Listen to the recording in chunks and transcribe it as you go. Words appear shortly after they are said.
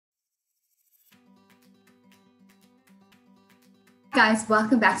Guys,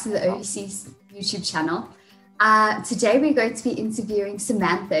 welcome back to the Overseas YouTube channel. Today we're going to be interviewing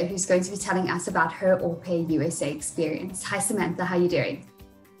Samantha, who's going to be telling us about her Au Pair USA experience. Hi Samantha, how are you doing?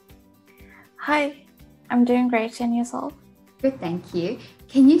 Hi, I'm doing great, and yourself? Good, thank you.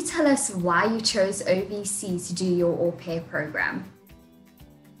 Can you tell us why you chose OVC to do your Au Pair program?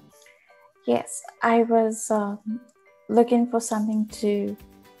 Yes, I was looking for something to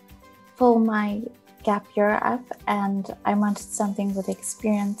fill my gap year up, and I wanted something with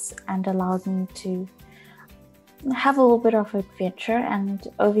experience and allowed me to have a little bit of adventure, and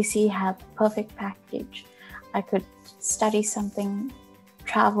OVC had the perfect package. I could study something,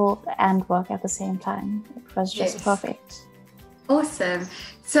 travel, and work at the same time. It was just perfect. Awesome.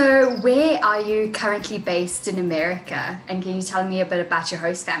 So where are you currently based in America? And can you tell me a bit about your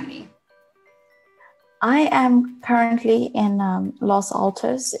host family? I am currently in Los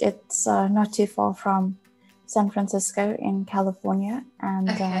Altos. It's not too far from San Francisco in California. And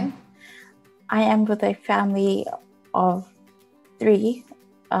I am with a family of 3,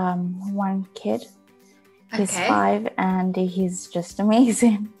 one kid. He's 5 and he's just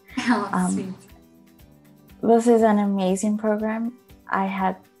amazing. Sweet. This is an amazing program. I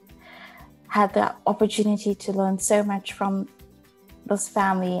had the opportunity to learn so much from this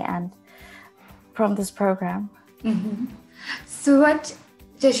family and from this program. Mm-hmm. So what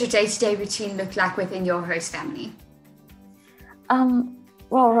does your day-to-day routine look like within your host family?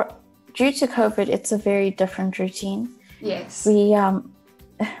 Well, due to COVID, it's a very different routine. Yes.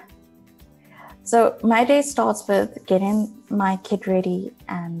 So my day starts with getting my kid ready,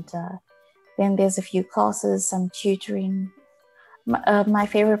 and then there's a few classes, some tutoring. My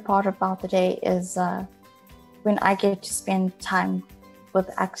favorite part about the day is when I get to spend time with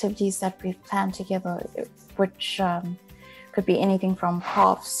activities that we've planned together, which could be anything from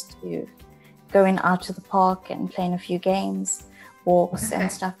crafts to going out to the park and playing a few games, walks and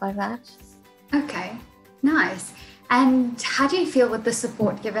stuff like that. Okay, nice. And how do you feel with the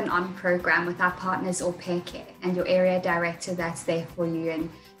support given on program with our partners Au Pair Care and your area director that's there for you, and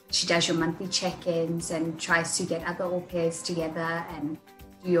she does your monthly check-ins and tries to get other au pairs together and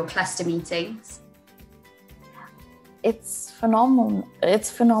do your cluster meetings? It's phenomenal.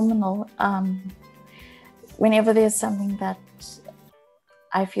 Whenever there's something that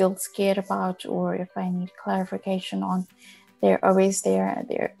I feel scared about, or if I need clarification on, they're always there.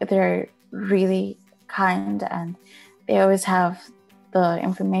 They're really kind, and they always have the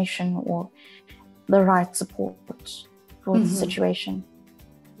information or the right support for the situation.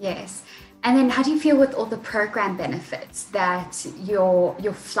 Yes. And then how do you feel with all the program benefits that your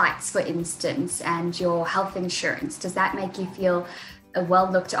flights, for instance, and your health insurance, does that make you feel well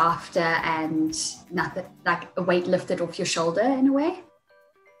looked after and nothing like a weight lifted off your shoulder in a way?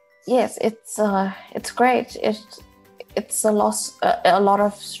 Yes, it's great. It's a lot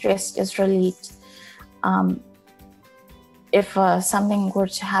of stress is relieved. If something were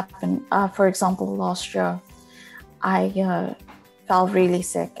to happen, for example, last year, I fell really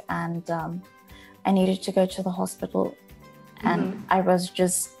sick, and I needed to go to the hospital, and I was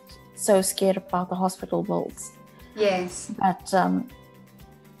just so scared about the hospital bills. Yes. But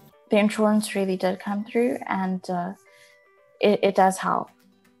the insurance really did come through, and it does help.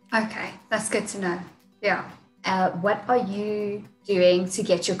 Okay, that's good to know. Yeah. What are you doing to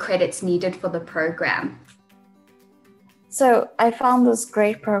get your credits needed for the program? So I found this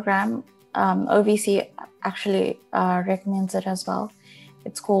great program. OVC actually recommends it as well.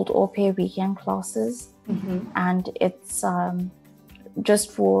 It's called Au Pair Weekend Classes, and it's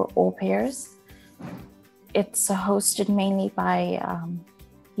just for au pairs. It's hosted mainly by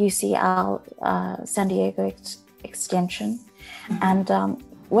UCL San Diego Extension, and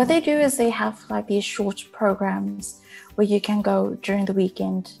what they do is they have like these short programs where you can go during the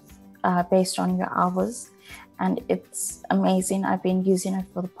weekend based on your hours, and it's amazing. I've been using it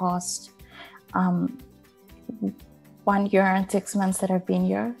for the past 1 year and 6 months that I've been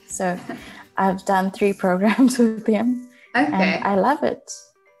here. So I've done 3 programs with them, and I love it.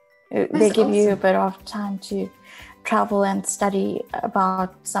 They give you a bit of time to travel and study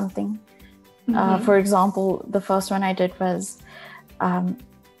about something. For example, the first one I did was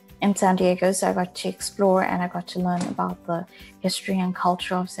in San Diego, so I got to explore and I got to learn about the history and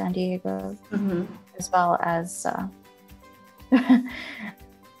culture of San Diego, as well as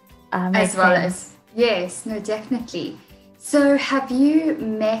yes, no, definitely. So have you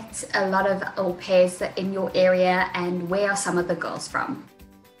met a lot of au pairs that in your area, and where are some of the girls from?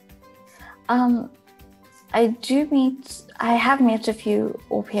 I have met a few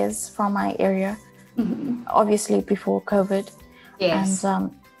au pairs from my area, obviously before COVID. Yes.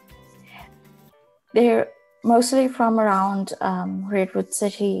 And Mostly from around Redwood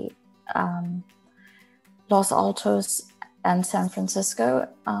City, Los Altos, and San Francisco.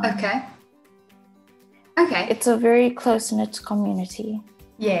 Okay. Okay. It's a very close-knit community.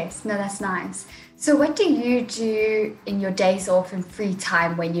 Yes, no, that's nice. So what do you do in your days off and free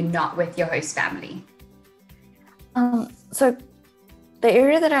time when you're not with your host family? So the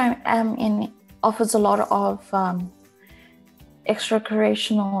area that I am in offers a lot of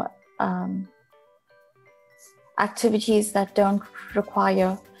extracurricular activities that don't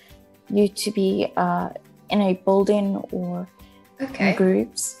require you to be in a building or in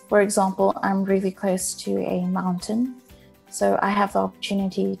groups. For example, I'm really close to a mountain, so I have the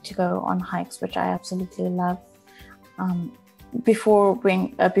opportunity to go on hikes, which I absolutely love. Before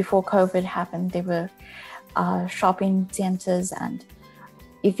COVID happened, there were shopping centers and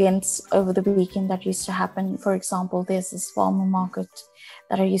events over the weekend that used to happen. For example, there's this farmer market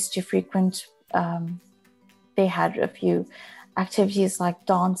that I used to frequent. They had a few activities like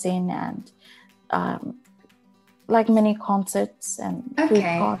dancing and like mini concerts and food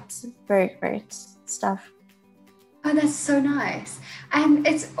carts. Very great stuff. Oh, that's so nice. And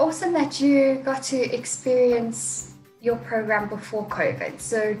it's awesome that you got to experience your program before COVID.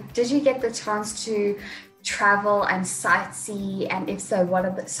 So did you get the chance to travel and sightsee? And if so, what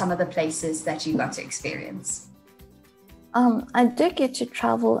are some of the places that you got to experience? I did get to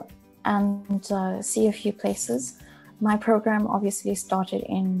travel and see a few places. My program obviously started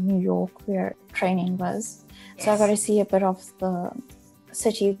in New York, where training was. Yes. So I got to see a bit of the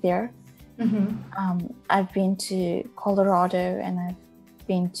city there. Mm-hmm. I've been to Colorado and I've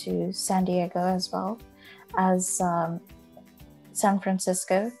been to San Diego as well as San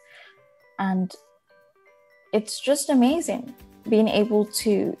Francisco. And it's just amazing being able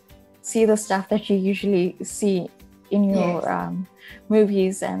to see the stuff that you usually see in your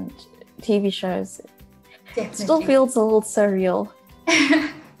movies and TV shows. Definitely. It still feels a little surreal.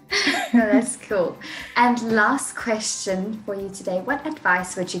 No, that's cool. And last question for you today. What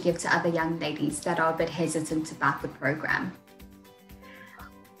advice would you give to other young ladies that are a bit hesitant about the program?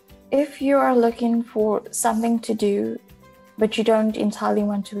 If you are looking for something to do, but you don't entirely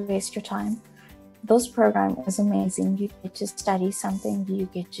want to waste your time, this program is amazing. You get to study something, you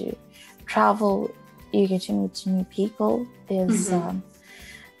get to travel, you get to meet new people. There's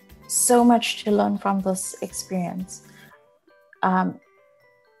so much to learn from this experience.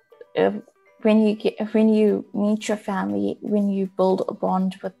 When you meet your family, when you build a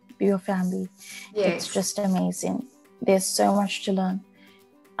bond with your family, it's just amazing. There's so much to learn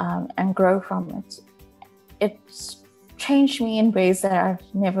and grow from it. It's changed me in ways that I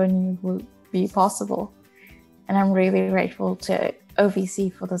never knew would be possible. And I'm really grateful to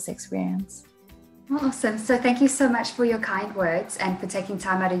OVC for this experience. Awesome. So thank you so much for your kind words and for taking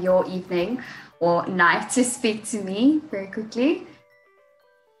time out of your evening or night to speak to me very quickly.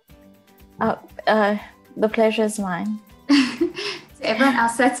 The pleasure is mine. To everyone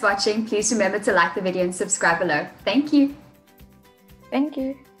else that's watching, please remember to like the video and subscribe below. Thank you. Thank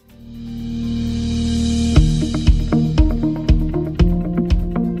you.